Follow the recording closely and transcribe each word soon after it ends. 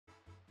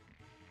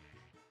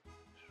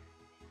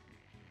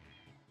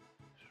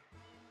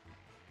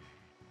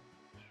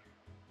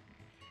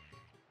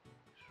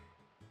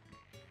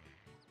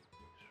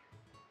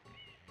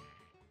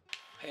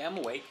Hey, I'm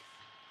awake.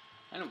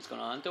 I know what's going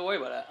on. Don't worry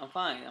about it. I'm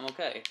fine. I'm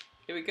okay.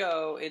 Here we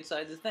go.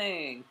 Inside the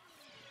thing.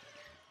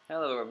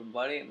 Hello,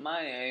 everybody.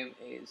 My name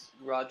is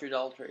Roger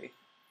Daltrey.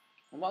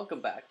 And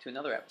welcome back to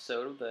another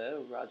episode of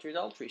the Roger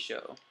Daltrey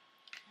Show.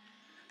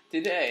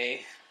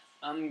 Today,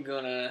 I'm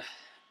gonna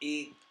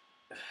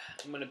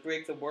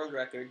break the world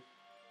record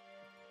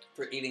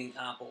for eating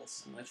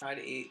apples. I'm gonna try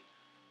to eat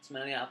as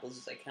many apples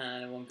as I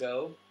can in one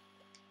go.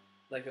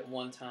 Like at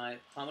one time.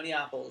 How many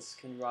apples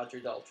can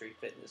Roger Daltrey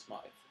fit in his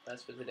mouth?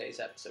 That's what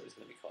today's episode is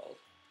going to be called.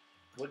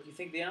 What do you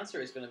think the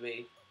answer is going to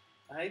be?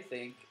 I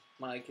think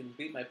I can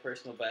beat my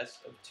personal best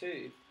of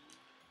 2.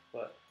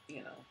 But,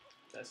 you know,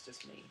 that's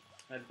just me.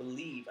 I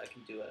believe I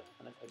can do it.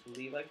 And if I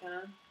believe I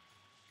can,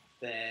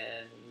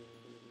 then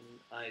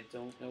I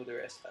don't know the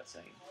rest of that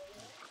saying.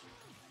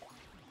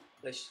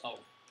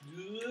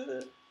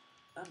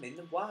 I'm in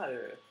the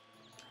water.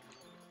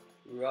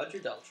 Roger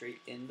Daltrey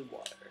in the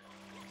water.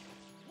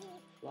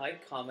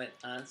 Like, comment,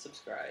 and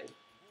subscribe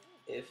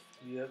if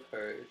you have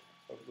heard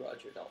of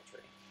Roger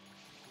Daltrey.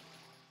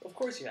 Of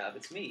course you have,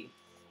 it's me.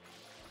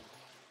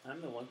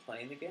 I'm the one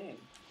playing the game.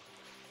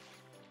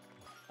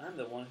 I'm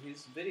the one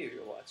whose video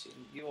you're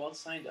watching. You all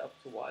signed up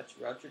to watch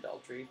Roger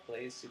Daltrey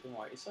play Super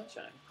Mario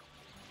Sunshine.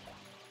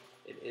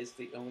 It is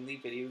the only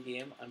video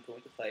game I'm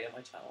going to play on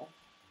my channel.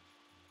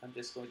 I'm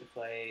just going to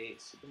play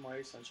Super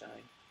Mario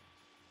Sunshine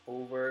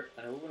over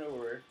and over and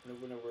over and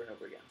over and over and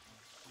over again.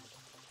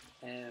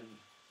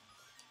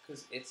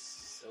 Because it's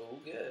so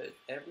good.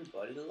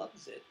 Everybody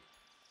loves it.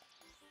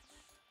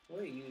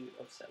 What are you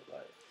upset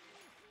about?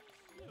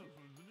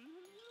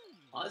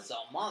 I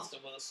saw a monster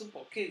with a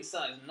super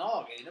king-sized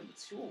noggin. It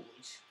was huge.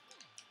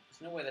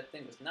 There's no way that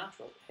thing was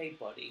natural. Hey,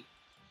 buddy.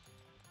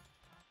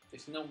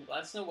 That's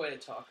no way to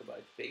talk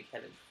about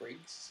big-headed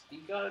freaks.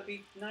 You gotta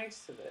be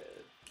nice to the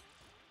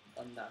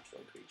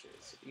unnatural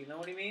creatures. You know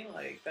what I mean?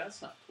 Like, that's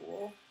not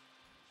cool.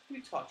 Who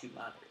taught you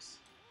manners?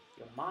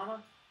 Your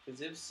mama?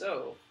 Because if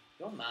so,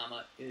 your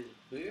mama is a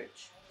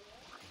bitch.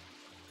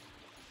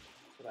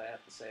 That's what I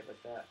have to say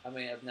about that. I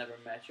mean, I've never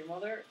met your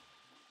mother.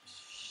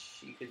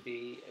 She could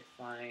be a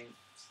fine,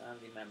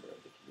 standing member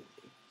of the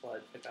community.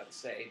 But I gotta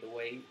say, the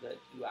way that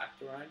you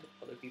act around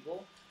other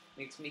people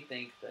makes me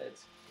think that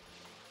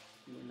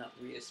you're not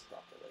raised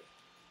properly.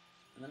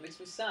 And that makes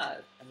me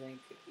sad. I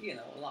think, you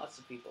know, lots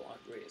of people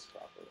aren't raised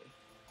properly.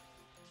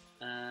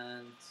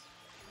 And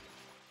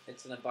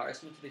it's an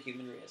embarrassment to the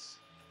human race.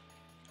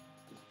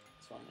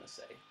 That's what I'm gonna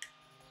say.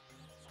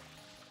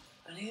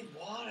 I need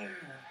water.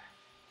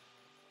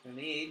 I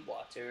need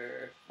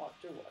water.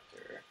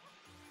 Water.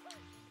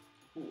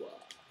 Ooh.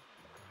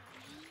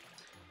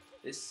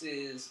 This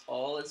is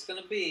all it's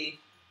gonna be.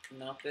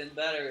 Nothing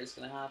better is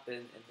gonna happen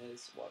in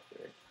this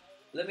water.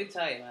 Let me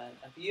tell you, man.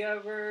 Do you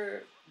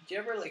ever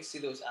like see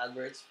those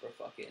adverts for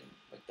fucking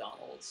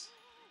McDonald's?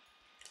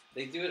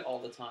 They do it all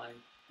the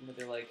time. But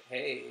they're like,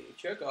 hey,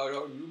 check out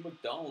our new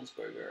McDonald's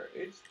burger.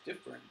 It's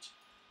different.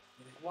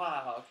 Like,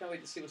 wow, I can't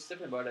wait to see what's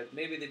different about it.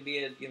 Maybe they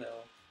made,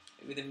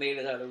 maybe they made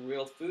it out of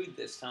real food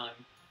this time.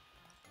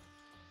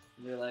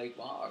 And they're like,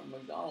 wow, our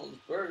McDonald's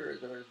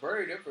burgers are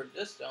very different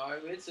this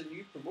time. It's a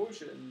new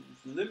promotion.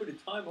 It's limited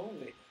time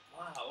only.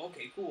 Wow,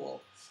 okay,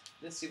 cool.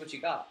 Let's see what you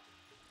got.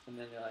 And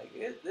then they're like,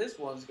 this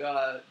one's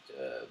got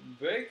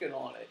bacon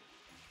on it.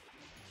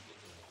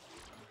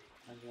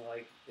 And you're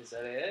like, is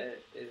that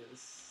it?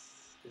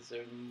 Is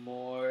there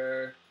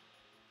more?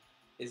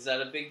 Is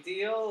that a big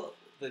deal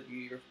that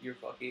your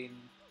fucking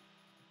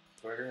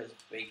burger has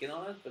bacon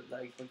on it? But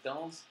like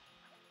McDonald's,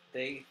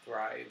 they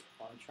thrive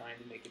on trying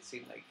to make it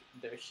seem like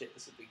their shit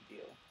is a big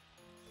deal.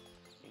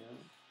 You know,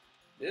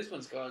 this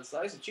one's got a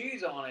slice of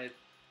cheese on it,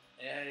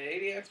 and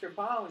 80 extra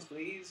pounds,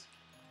 please.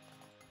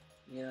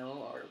 You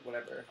know, or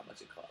whatever, how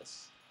much it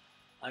costs.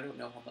 I don't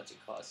know how much it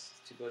costs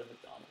to go to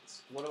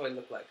McDonald's. What do I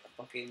look like? A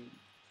fucking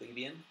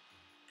plebeian?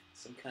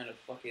 Some kind of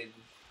fucking,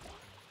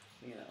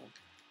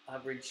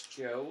 average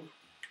Joe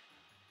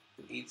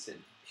who eats a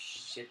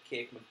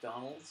shitcake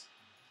McDonald's?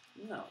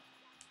 No.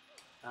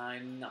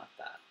 I'm not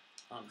that.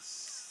 I'm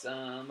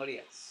somebody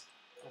else.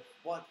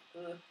 What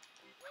the?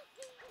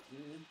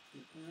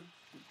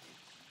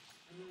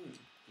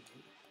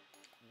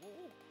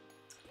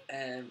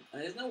 And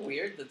isn't it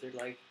weird that they're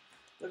like,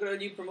 look at our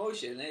new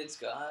promotion, it's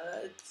got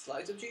a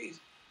slice of cheese.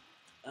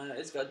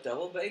 It's got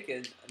double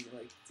bacon. And you're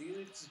like, these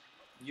are just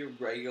your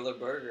regular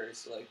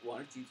burgers. Like, why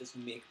don't you just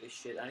make this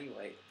shit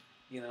anyway?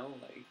 You know,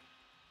 like,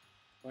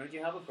 why don't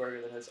you have a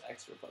burger that has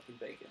extra fucking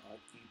bacon?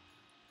 Like, you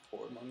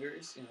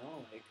whoremongers, you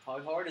know? Like,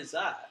 how hard is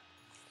that?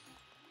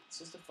 It's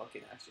just a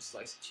fucking extra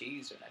slice of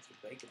cheese or an extra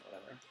bacon or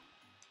whatever.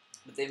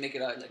 But they make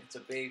it out like it's a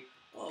big,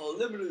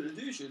 limited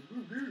edition.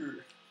 I'm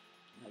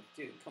like,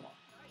 dude, come on.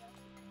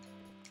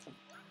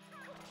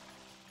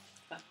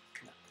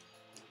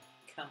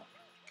 Come on.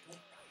 I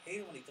hate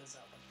it when he does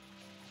that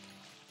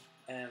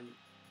one.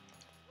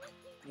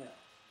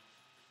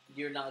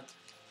 You're not.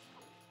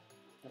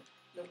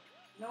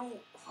 No.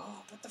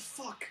 Oh, what the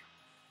fuck?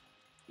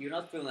 You're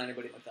not fooling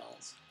anybody at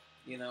McDonald's.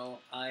 You know,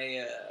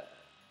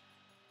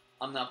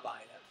 I'm not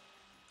buying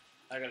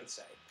it. I gotta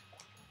say.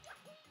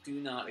 do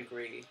not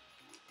agree.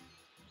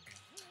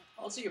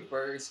 Also, your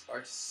burgers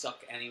are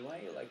suck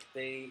anyway. Like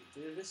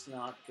they're just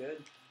not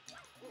good.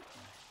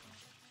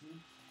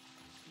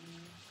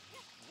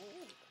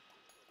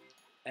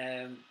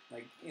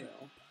 Like you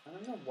know, I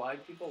don't know why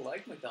people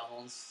like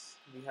McDonald's.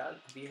 Have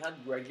you had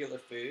regular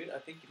food? I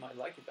think you might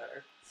like it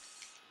better.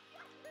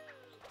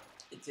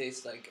 It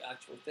tastes like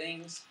actual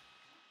things.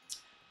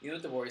 You know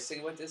what the worst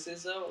thing about this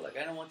is though? Like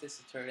I don't want this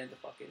to turn into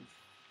fucking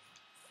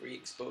free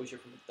exposure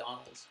from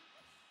McDonald's.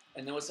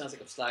 I know it sounds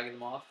like I'm slagging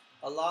them off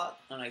a lot,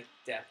 and I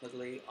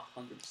definitely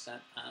 100%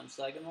 am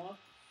slagging them off.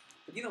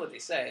 But you know what they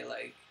say,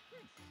 like,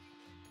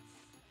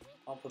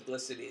 all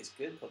publicity is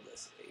good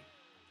publicity.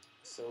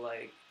 So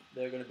like,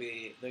 they're gonna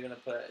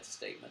put a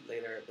statement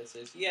later that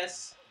says,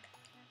 yes,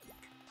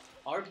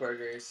 our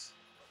burgers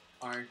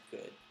aren't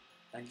good,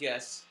 and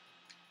yes,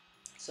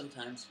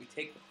 sometimes we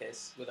take the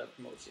piss with our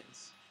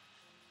promotions.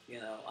 You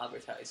know,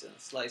 advertising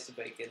a slice of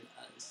bacon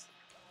as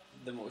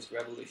the most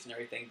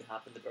revolutionary thing to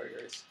happen to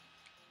burgers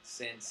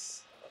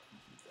since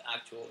the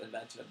actual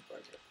invention of the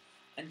burger.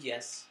 And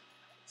yes,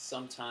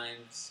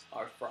 sometimes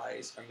our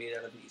fries are made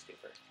out of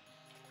newspaper.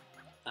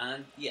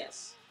 And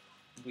yes,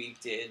 we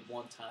did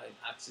one time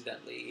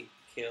accidentally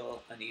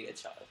kill and eat a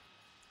child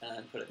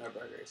and put it in our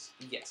burgers.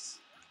 Yes,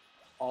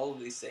 all of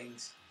these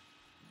things,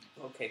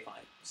 okay,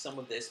 fine. Some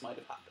of this might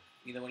have happened.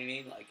 You know what I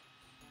mean? Like,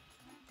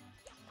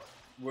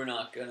 we're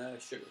not gonna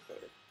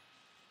sugarcoat it.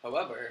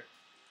 However,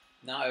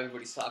 now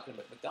everybody's talking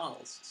about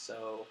McDonald's,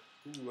 so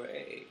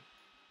hooray.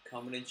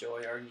 Come and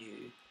enjoy our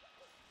new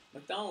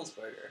McDonald's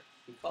burger.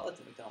 We call it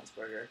the McDonald's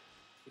burger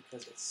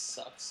because it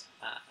sucks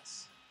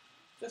ass.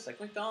 Just like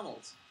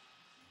McDonald's.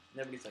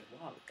 And everybody's like,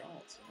 wow,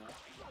 McDonald's, you know?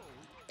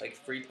 Like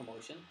free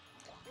promotion.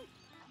 Oh,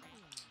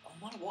 I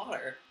want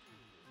water.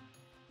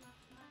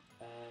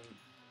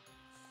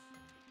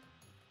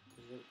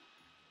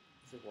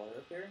 Is there water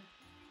up here?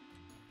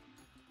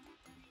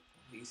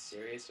 Are you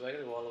serious? Do I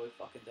gotta go all the way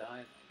fucking down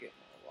and get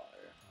more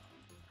water?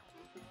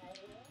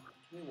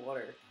 Give me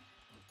water.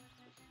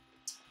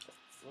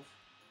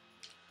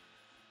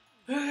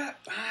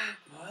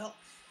 Well,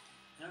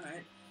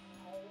 alright.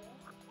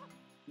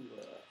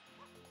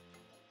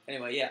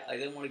 Anyway, yeah, I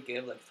didn't want to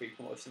give like free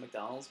promotion to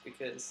McDonald's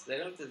because they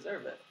don't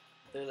deserve it.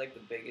 They're like the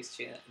biggest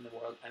chain in the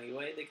world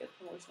anyway. They get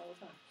promotion all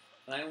the time.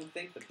 And I don't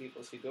think that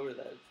people should go to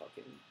that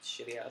fucking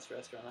shitty ass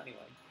restaurant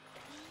anyway.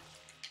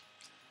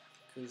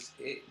 Because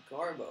it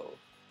garbo.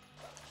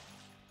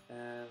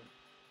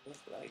 That's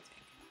what I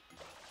think.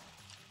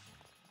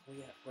 Oh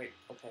yeah, wait,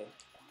 okay.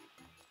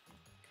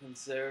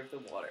 Conserve the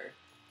water.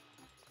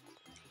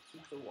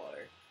 Keep the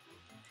water.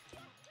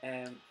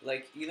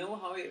 Like, you know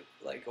how,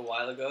 like, a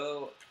while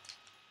ago,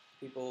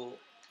 people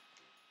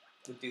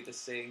would do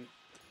this thing,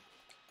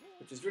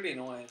 which is really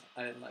annoying.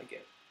 I didn't like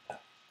it.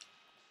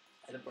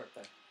 At a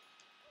birthday.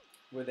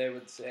 Where they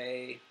would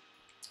say,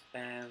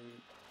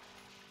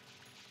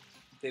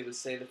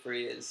 the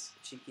phrase,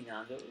 cheeky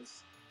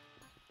Nando's.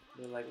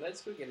 They're like,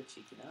 let's go get a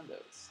cheeky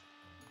Nando's.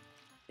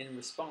 In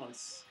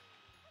response,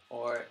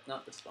 or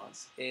not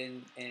response,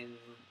 in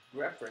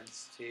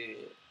reference to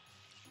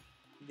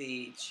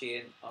the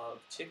chain of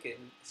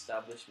chicken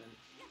establishment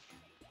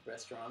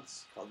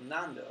restaurants called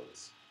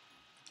Nando's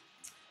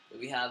that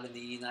we have in the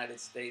United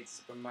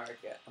States of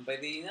America. And by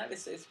the United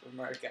States of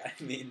America,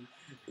 I mean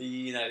the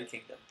United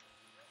Kingdom.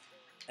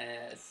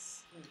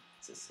 It's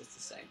the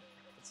same.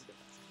 It's a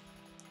difference.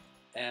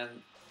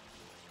 And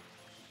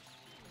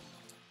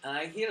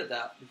I hated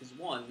that because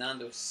one,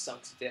 Nando's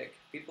sucks dick.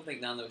 People think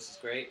Nando's is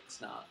great.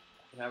 It's not.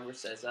 Whoever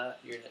says that,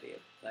 you're an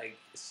idiot. Like,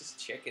 it's just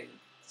chicken.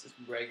 It's just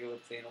regular,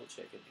 plain old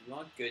chicken. If you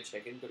want good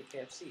chicken, go to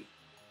KFC.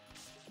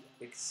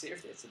 Like,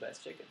 seriously, it's the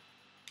best chicken.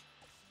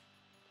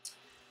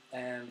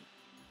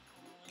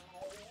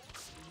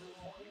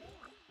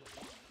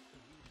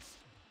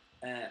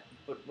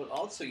 But what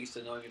also used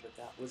to annoy me about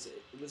that was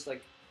it was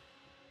like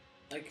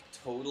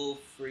total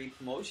free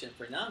promotion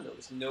for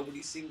Nando's.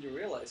 Nobody seemed to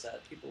realize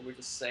that. People were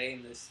just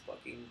saying this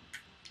fucking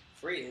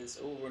phrase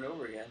over and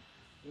over again.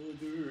 Oh,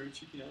 they're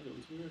chicken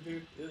Nando's.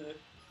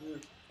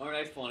 Aren't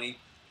I funny?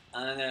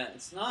 And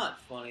it's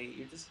not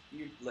funny.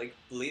 You're like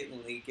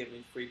blatantly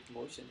giving free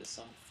promotion to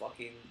some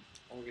fucking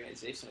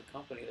organization or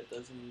company that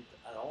doesn't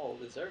at all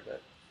deserve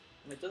it.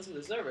 And it doesn't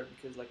deserve it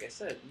because, like I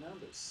said,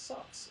 Nando's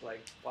sucks.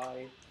 Like,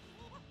 why?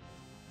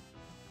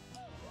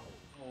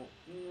 Oh,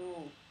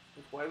 no.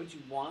 Like, why would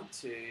you want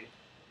to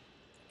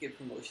give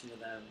promotion to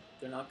them?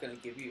 They're not going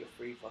to give you a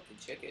free fucking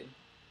chicken.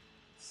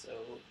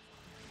 So,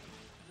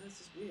 that's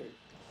just weird.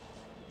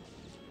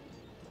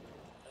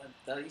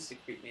 That used to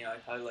creep me out.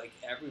 How like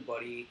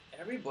everybody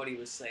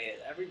would say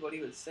it.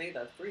 Everybody would say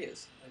that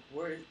phrase. Like,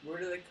 where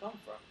do they come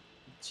from?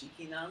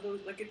 Cheeky Nando's?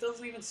 Like, it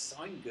doesn't even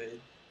sound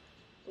good.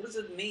 What does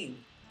it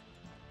mean?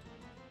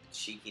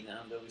 Cheeky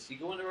Nando's. You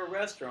go into a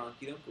restaurant,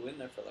 you don't go in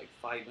there for like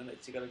 5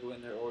 minutes. You gotta go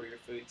in there, order your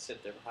food,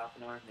 sit there for half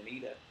an hour, and then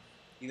eat it.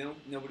 You know,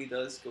 nobody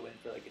does go in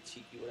for like a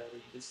cheeky whatever.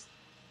 You just,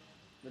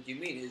 what you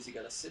mean is you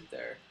gotta sit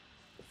there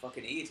for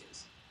fucking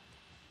ages.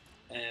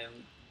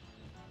 And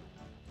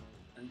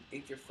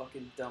eat your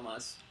fucking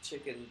dumbass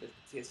chicken that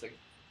tastes like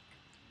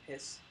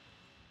piss.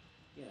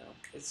 You know,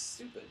 it's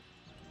stupid.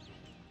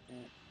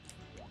 And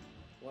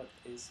what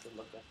is the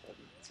lookup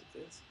button? Is it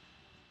this?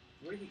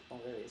 Where did he? Oh,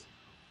 there he is.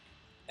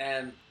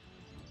 Can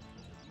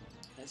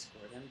I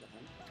score them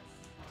down?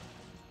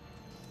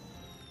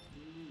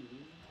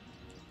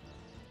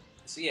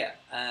 So yeah,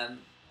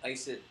 I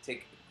used to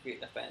take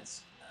great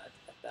offense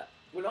at that.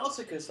 But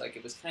also because like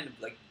it was kind of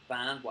like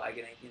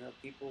bandwagoning. You know,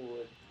 people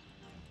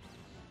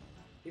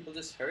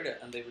just heard it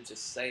and they would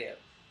just say it.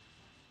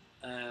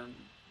 Um,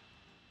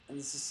 and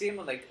it's the same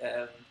with like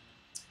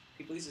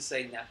people used to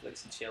say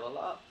Netflix and chill a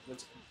lot,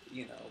 which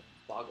you know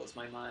boggles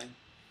my mind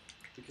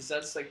because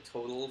that's like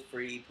total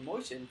free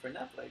promotion for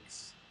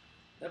Netflix.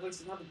 Netflix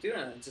doesn't have to do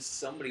anything. Just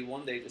somebody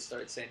one day just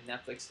started saying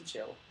Netflix and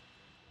chill,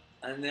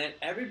 and then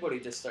everybody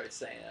just starts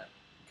saying it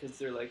because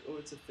they're like, oh,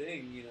 it's a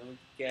thing, you know,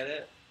 get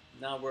it?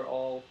 Now we're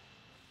all.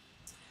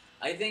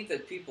 I think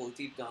that people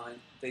deep down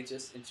they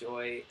just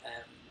enjoy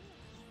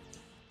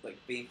like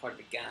being part of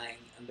a gang,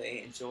 and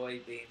they enjoy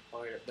being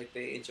part of like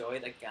they enjoy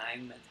the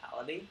gang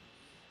mentality.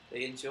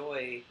 They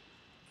enjoy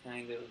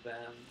kind of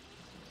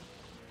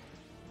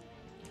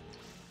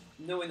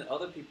knowing that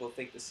other people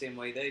think the same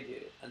way they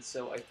do, and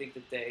so I think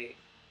that they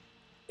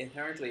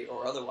inherently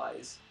or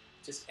otherwise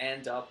just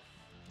end up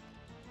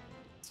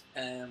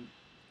um,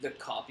 they're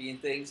copying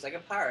things like a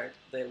parrot.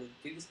 They will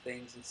do these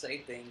things and say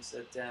things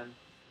that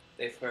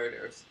they've heard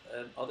or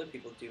other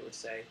people do or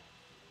say,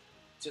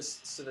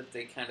 just so that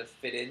they kind of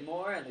fit in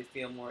more and they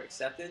feel more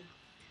accepted,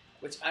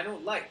 which I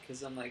don't like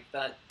because I'm like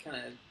that kind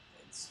of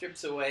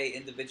strips away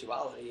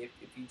individuality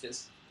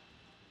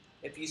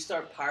if you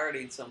start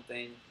parroting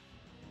something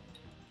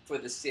for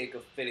the sake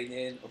of fitting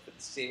in or for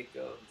the sake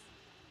of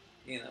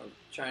you know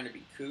trying to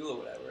be cool or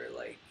whatever.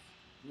 Like,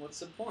 what's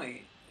the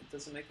point? It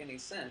doesn't make any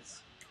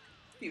sense.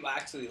 If you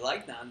actually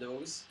like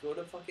Nando's, go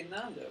to fucking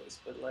Nando's.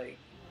 But like,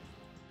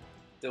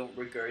 don't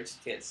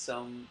regurgitate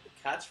some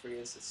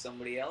catchphrase that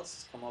somebody else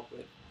has come up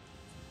with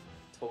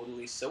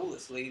totally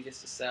soullessly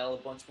just to sell a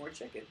bunch more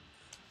chicken.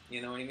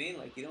 You know what I mean?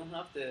 Like, you don't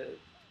have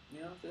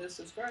to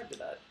subscribe to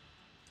that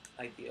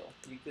ideal.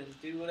 You can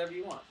do whatever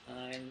you want,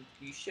 and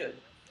you should.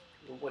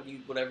 But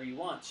whatever you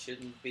want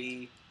shouldn't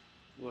be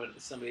what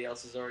somebody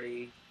else has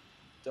already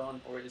done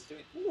or is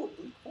doing. Ooh, a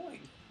blue coin.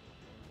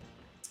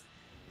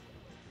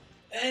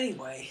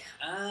 Anyway,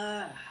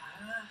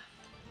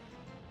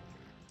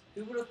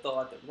 who would have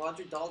thought that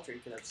Roger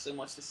Daltrey could have so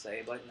much to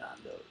say about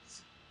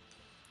Nando's?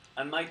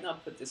 I might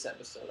not put this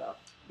episode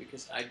up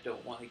because I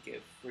don't want to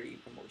give free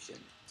promotion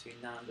to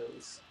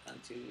Nando's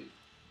and to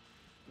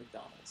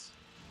McDonald's.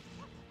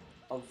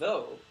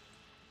 Although,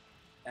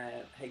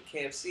 hey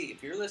KFC,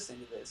 if you're listening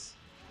to this,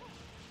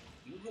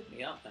 you hit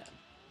me up, man.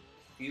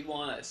 If you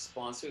want to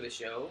sponsor the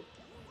show,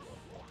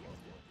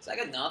 because I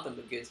got nothing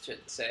but good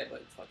shit to say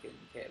about fucking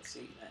KFC,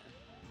 man.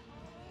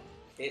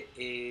 It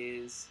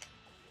is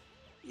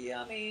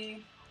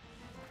yummy.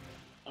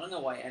 I don't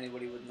know why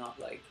anybody would not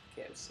like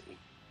KFC.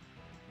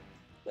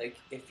 Like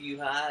if you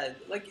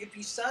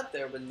sat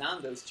there with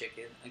Nando's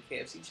chicken and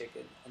KFC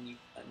chicken and you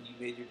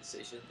made your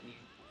decision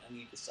and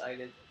you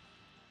decided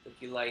that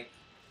you like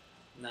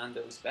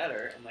Nando's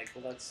better, and like,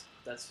 well,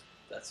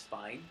 that's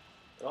fine.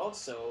 But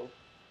also,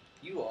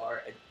 you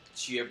are a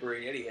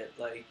gibbering idiot.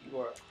 Like, you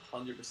are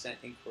 100%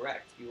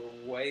 incorrect. You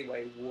are way,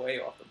 way, way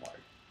off the mark.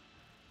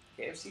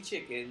 KFC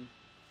chicken,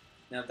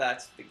 now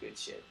that's the good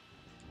shit.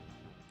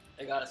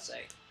 I gotta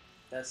say,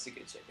 that's the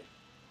good chicken.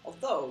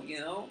 Although, you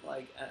know,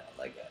 I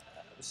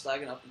was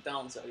slagging up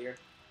McDonald's out here,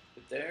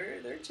 but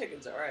their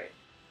chicken's alright.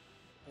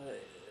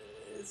 But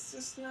it's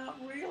just not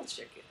real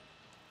chicken.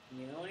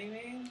 You know what I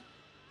mean?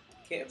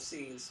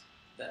 KFC is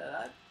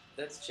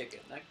that's chicken.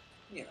 That,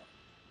 you know,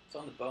 it's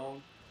on the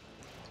bone,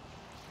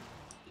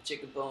 the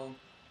chicken bone.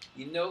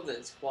 You know that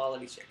it's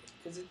quality chicken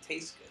because it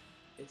tastes good.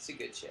 It's a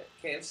good shit.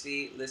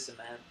 KFC, listen,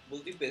 man, we'll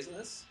do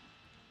business.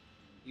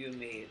 You and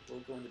me, we'll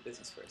go into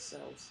business for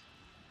ourselves.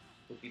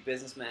 We'll be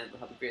businessmen.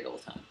 We'll have a great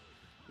old time.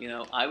 You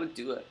know, I would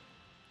do it,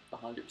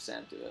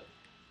 100% do it.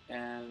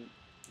 And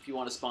if you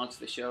want to sponsor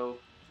the show,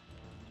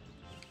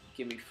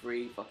 give me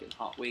free fucking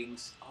hot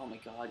wings. Oh my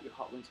god, your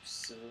hot wings are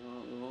so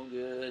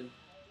good.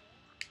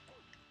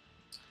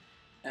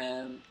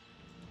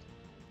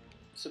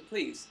 So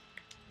please,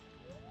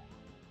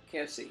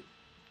 KFC,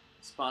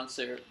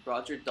 sponsor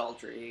Roger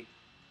Daltrey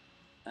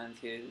and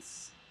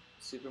his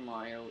Super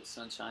Mario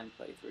Sunshine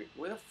playthrough.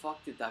 Where the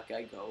fuck did that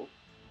guy go?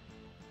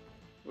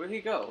 Where'd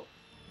he go?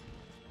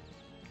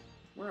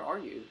 Where are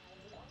you?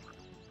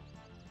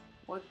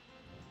 What?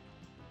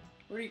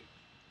 Where are you?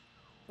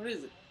 What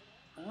is it?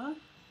 Huh?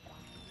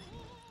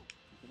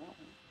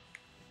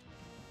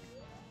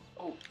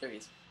 Oh, there he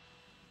is.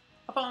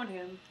 I found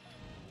him.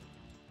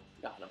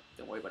 Got him.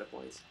 Don't worry about it,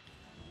 boys.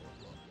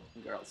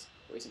 And girls.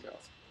 Boys and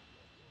girls.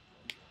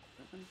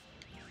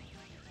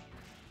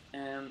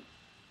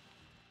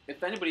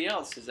 If anybody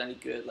else has any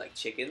good like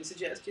chicken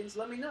suggestions,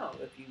 let me know.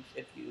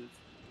 If you've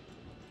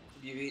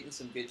eaten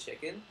some good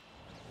chicken,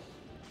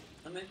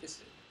 I'm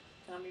interested.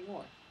 Tell me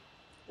more.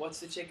 What's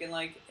the chicken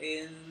like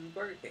in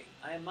Burger King?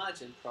 I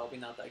imagine probably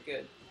not that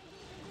good.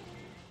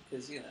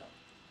 Because, you know,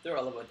 they're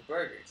all about the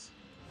burgers.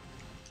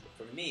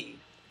 But for me,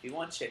 if you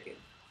want chicken,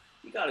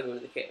 you gotta go to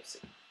the KFC.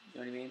 You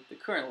know what I mean? The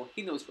Colonel,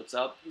 he knows what's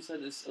up. He's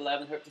had his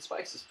 11 herbs and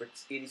spices for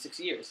 86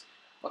 years.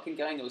 Fucking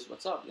guy knows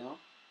what's up, you know?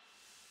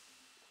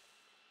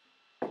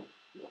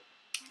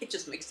 It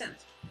just makes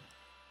sense.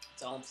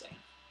 That's all I'm saying.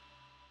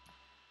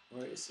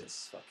 Where is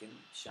this fucking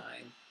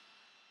shine?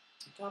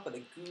 On top of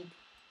the goop.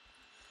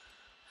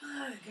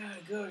 I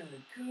gotta go to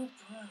the goop.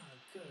 I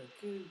gotta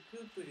go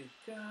goopity,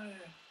 gotta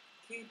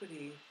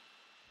keepity,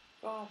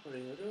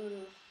 boppity,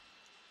 doo.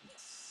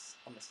 Yes,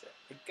 almost there.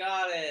 I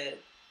got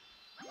it.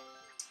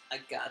 I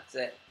got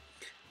it.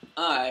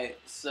 Alright,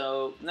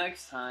 so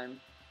next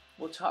time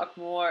we'll talk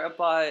more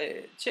about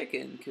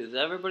chicken, because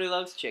everybody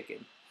loves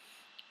chicken.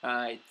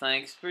 Alright,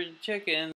 thanks for chicken.